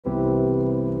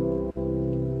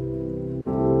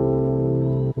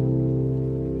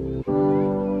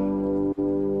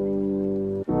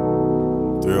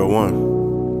one.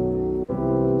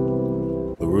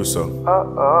 Larusso.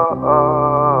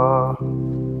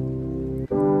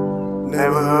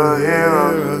 Neighborhood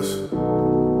heroes,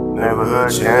 neighborhood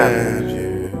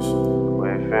champions. We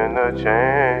finna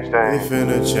change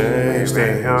things. We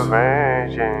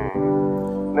rearranging.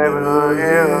 Neighborhood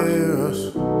heroes,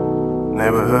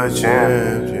 neighborhood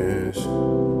champions.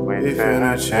 We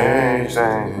finna change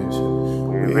things.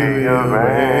 We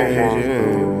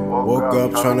rearranging. Woke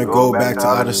up trying to go back to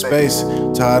outer space.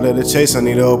 Tired of the chase, I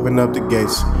need to open up the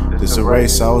gates. This a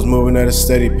race, I was moving at a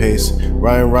steady pace.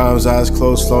 Writing rhymes, eyes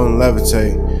closed, floating,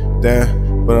 levitate.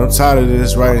 Damn, but I'm tired of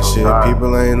this writing shit.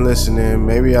 People ain't listening,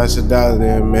 maybe I should dial it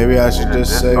in. Maybe I should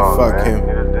just say fuck him.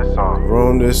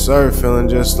 Roam this earth, feeling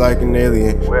just like an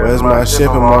alien. Where's my ship?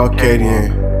 I'm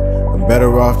Arcadian. I'm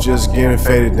better off just getting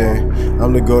faded then.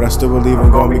 I'm the GOAT, I still believe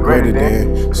I'm gonna be greater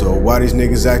than. So why these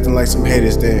niggas acting like some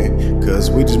haters then? Cause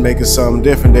we just making something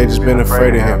different, they just been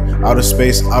afraid of him. Outer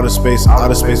space, outer space,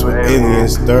 outer space with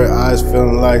aliens. Third eyes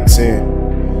feeling like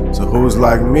 10. So who's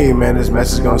like me, man, this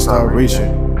message gonna start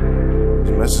reaching.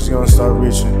 This message gonna start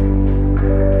reaching.